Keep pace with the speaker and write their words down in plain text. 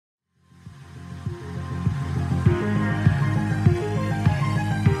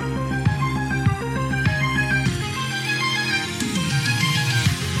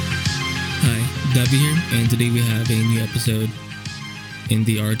Davi here, and today we have a new episode in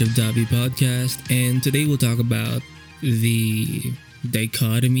the Art of Davi podcast. And today we'll talk about the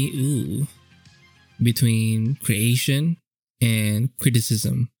dichotomy between creation and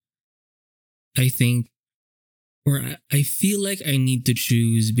criticism. I think, I feel like I need to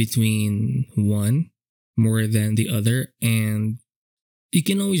choose between one more than the other, and you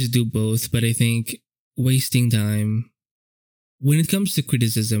can always do both, but I think wasting time when it comes to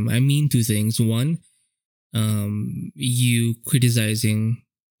criticism, I mean two things. One, you criticizing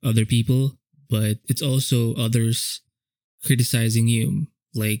other people, but it's also others criticizing you.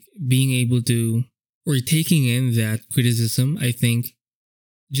 Like being able to, or taking in that criticism, I think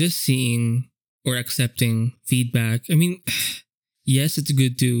just seeing or accepting feedback. I mean, yes, it's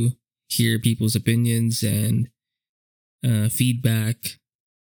good to hear people's opinions and feedback,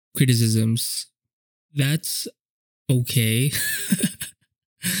 criticisms. That's okay.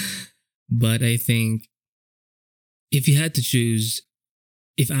 But I think if you had to choose,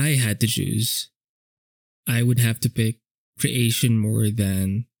 if I had to choose, I would have to pick creation more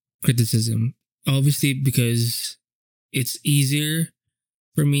than criticism. Obviously, because it's easier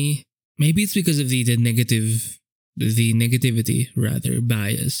for me. Maybe it's because of the negativity rather,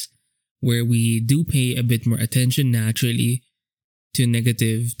 bias, where we do pay a bit more attention naturally to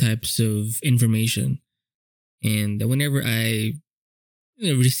negative types of information. And whenever I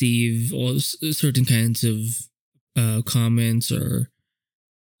receive all certain kinds of comments or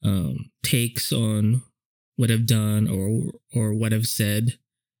takes on what I've done or what I've said,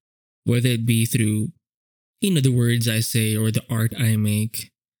 whether it be through the words I say or the art I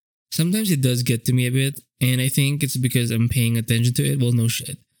make, sometimes it does get to me a bit, and I think it's because I'm paying attention to it. Well, no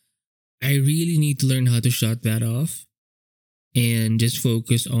shit. I really need to learn how to shut that off and just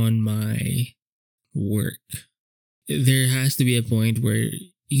focus on my work. There has to be a point where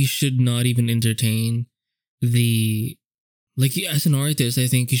you should not even entertain as an artist, I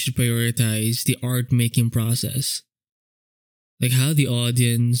think you should prioritize the art making process. Like how the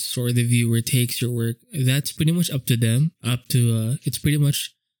audience or the viewer takes your work, that's pretty much up to them. It's pretty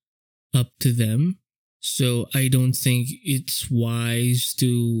much up to them. So I don't think it's wise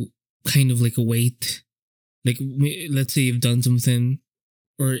to kind of like wait. Like let's say you've done something,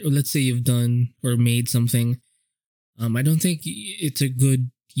 or let's say you've done or made something. I don't think it's a good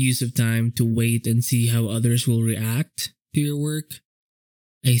use of time to wait and see how others will react to your work.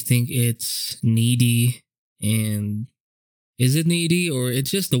 I think it's needy, and is it needy or it's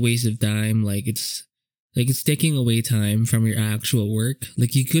just a waste of time? It's taking away time from your actual work.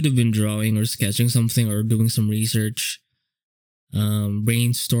 Like you could have been drawing or sketching something or doing some research,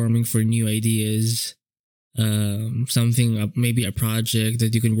 brainstorming for new ideas, something, maybe a project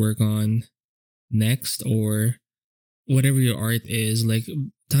that you can work on next, or whatever your art is. Like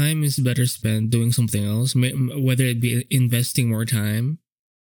time is better spent doing something else, whether it be investing more time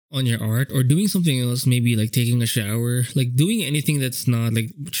on your art or doing something else, maybe like taking a shower, like doing anything that's not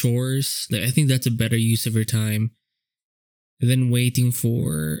like chores. Like I think that's a better use of your time than waiting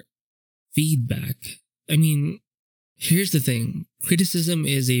for feedback. I mean, here's the thing. Criticism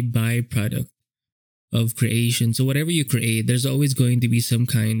is a byproduct of creation. So whatever you create, there's always going to be some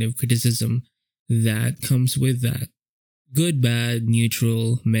kind of criticism that comes with that. Good, bad,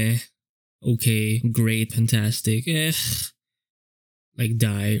 neutral, meh, okay, great, fantastic, like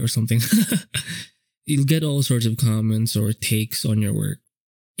die or something. You'll get all sorts of comments or takes on your work.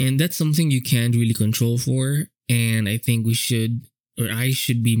 And that's something you can't really control for. And I think I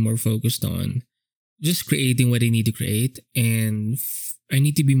should be more focused on just creating what I need to create. And I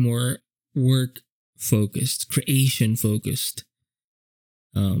need to be more work focused, creation focused.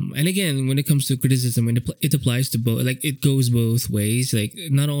 And again, when it comes to criticism, it applies to both. Like it goes both ways. Like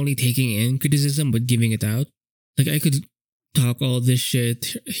not only taking in criticism but giving it out. Like I could talk all this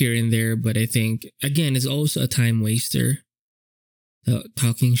shit here and there, but I think again it's also a time waster.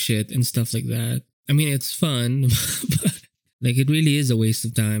 Talking shit and stuff like that. I mean, it's fun, but like it really is a waste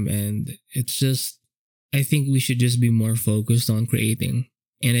of time, and it's just. I think we should just be more focused on creating,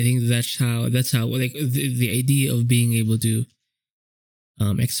 and I think that's how like the idea of being able to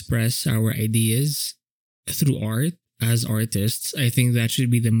express our ideas through art as artists. I think that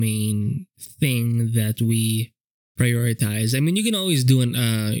should be the main thing that we prioritize. I mean, you can always do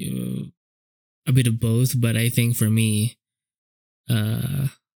a bit of both, but I think for me,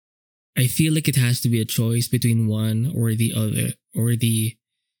 I feel like it has to be a choice between one or the other, or the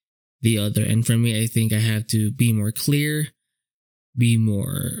other. And for me, I think I have to be more clear, be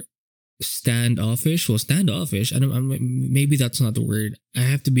more standoffish. Well, standoffish. Maybe that's not the word. I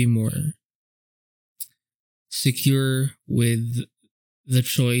have to be more secure with the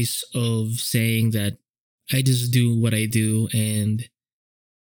choice of saying that I just do what I do, and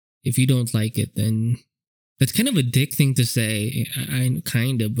if you don't like it, then that's kind of a dick thing to say. I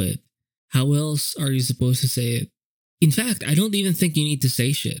kind of, but how else are you supposed to say it? In fact, I don't even think you need to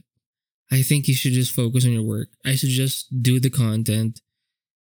say shit. I think you should just focus on your work. I should just do the content,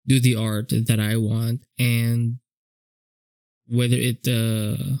 do the art that I want, and whether it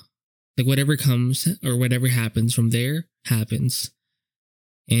like whatever comes or whatever happens from there happens.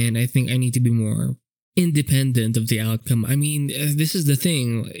 And I think I need to be more independent of the outcome. I mean, this is the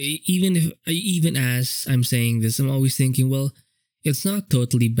thing. Even as I'm saying this, I'm always thinking, well, it's not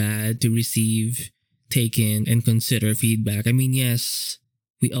totally bad to receive, take in, and consider feedback. I mean, yes,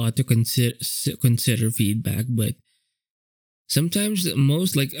 we ought to consider feedback, but sometimes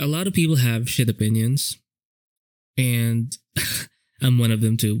most like a lot of people have shit opinions, and I'm one of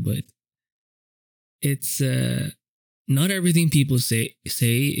them too. But it's not everything people say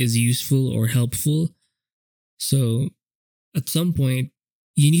is useful or helpful. So at some point,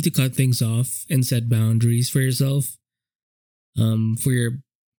 you need to cut things off and set boundaries for yourself. For your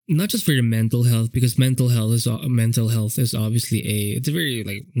not just for your mental health, because mental health is obviously it's a very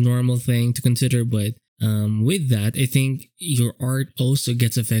like normal thing to consider, but with that, I think your art also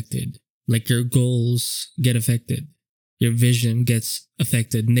gets affected. Like your goals get affected, your vision gets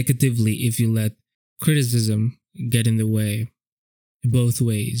affected negatively if you let criticism get in the way, both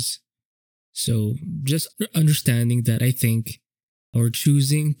ways. So just understanding that, I think, or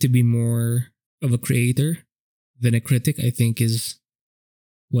choosing to be more of a creator than a critic, I think is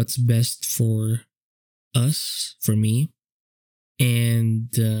what's best for us, for me. And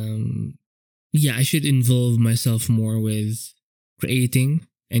yeah, I should involve myself more with creating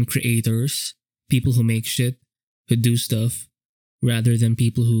and creators, people who make shit, who do stuff, rather than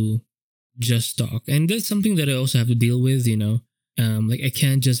people who just talk. And that's something that I also have to deal with, you know. Like I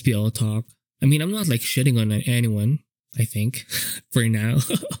can't just be all talk. I mean, I'm not like shitting on anyone, I think, for now.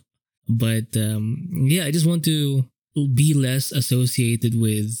 But yeah, I just want to be less associated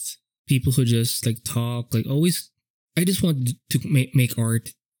with people who just like talk, like always. I just want to make art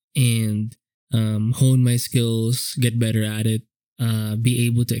and hone my skills, get better at it, be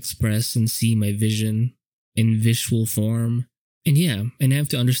able to express and see my vision in visual form. And yeah, and I have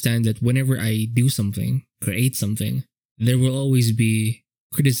to understand that whenever I do something, create something, there will always be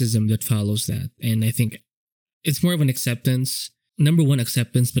criticism that follows that. And I think it's more of an acceptance, number one,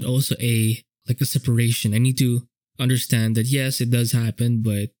 acceptance, but also a like a separation. I need to understand that yes, it does happen,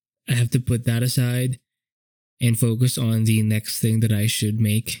 but I have to put that aside and focus on the next thing that I should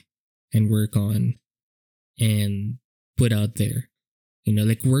make and work on and put out there. You know,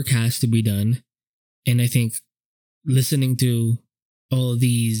 like work has to be done. And I think listening to all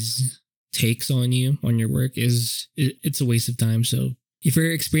these takes on you, on your work, it's a waste of time. So if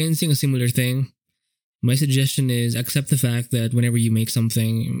you're experiencing a similar thing, my suggestion is accept the fact that whenever you make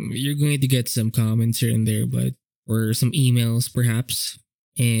something, you're going to get some comments here and there, but or some emails perhaps.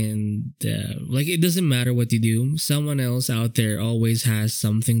 And like it doesn't matter what you do, someone else out there always has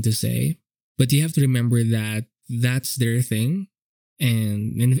something to say. But you have to remember that that's their thing.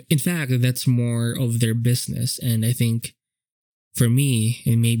 And in fact, that's more of their business. And I think for me,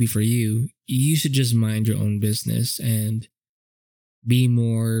 and maybe for you, you should just mind your own business and be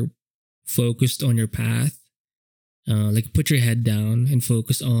more focused on your path. Like put your head down and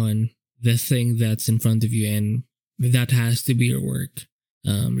focus on the thing that's in front of you. And that has to be your work,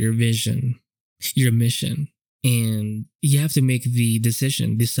 your vision, your mission. And you have to make the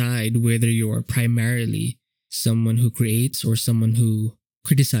decision, decide whether you're primarily someone who creates or someone who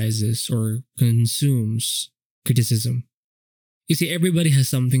criticizes or consumes criticism. You see, everybody has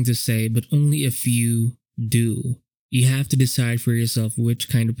something to say, but only a few do. You have to decide for yourself which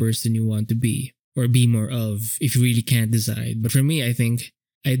kind of person you want to be or be more of if you really can't decide. But for me, I think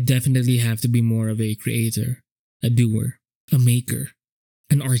I definitely have to be more of a creator, a doer, a maker,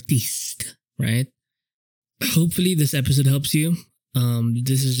 an artiste, right? Hopefully this episode helps you.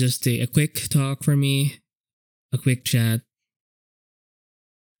 This is just a quick talk for me, a quick chat.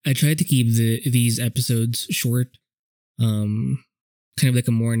 I try to keep these episodes short, kind of like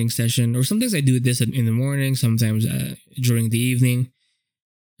a morning session, or sometimes I do this in the morning, sometimes during the evening.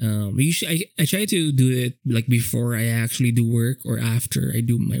 Usually I try to do it like before I actually do work or after I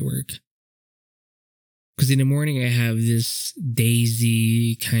do my work. Because in the morning I have this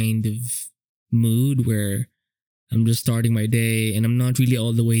daisy kind of mood where I'm just starting my day and I'm not really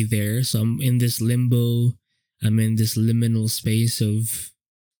all the way there. So I'm in this limbo. I'm in this liminal space of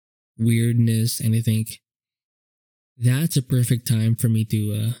weirdness. And I think that's a perfect time for me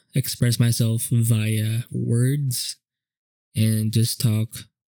to express myself via words. and just talk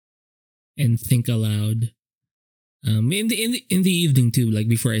and think aloud. In the evening too, like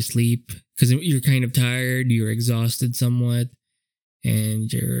before I sleep, because you're kind of tired, you're exhausted somewhat,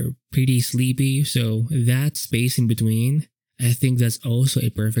 and you're pretty sleepy. So that space in between, I think that's also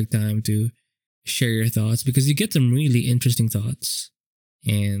a perfect time to share your thoughts because you get some really interesting thoughts,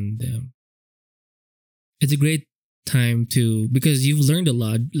 and it's a great time to because you've learned a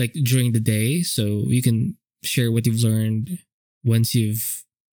lot like during the day, so you can share what you've learned once you've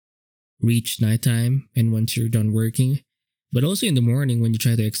reached nighttime and once you're done working. But also in the morning when you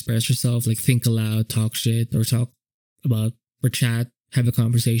try to express yourself, like think aloud, talk shit, or talk about or chat, have a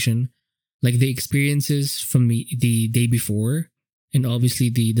conversation, like the experiences from the day before, and obviously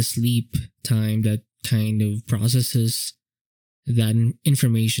the sleep time that kind of processes that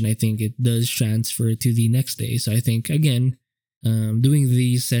information. I think it does transfer to the next day. So I think again, doing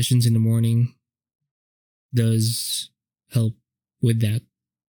these sessions in the morning does help with that.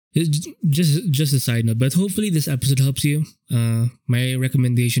 Just a side note, but hopefully this episode helps you. My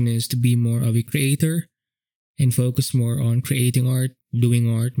recommendation is to be more of a creator and focus more on creating art,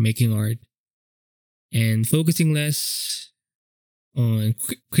 doing art, making art, and focusing less on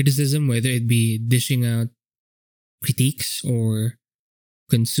criticism, whether it be dishing out critiques or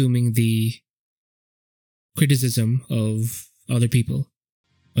consuming the criticism of other people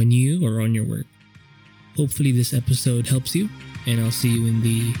on you or on your work. Hopefully, this episode helps you, and I'll see you in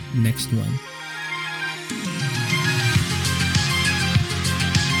the next one.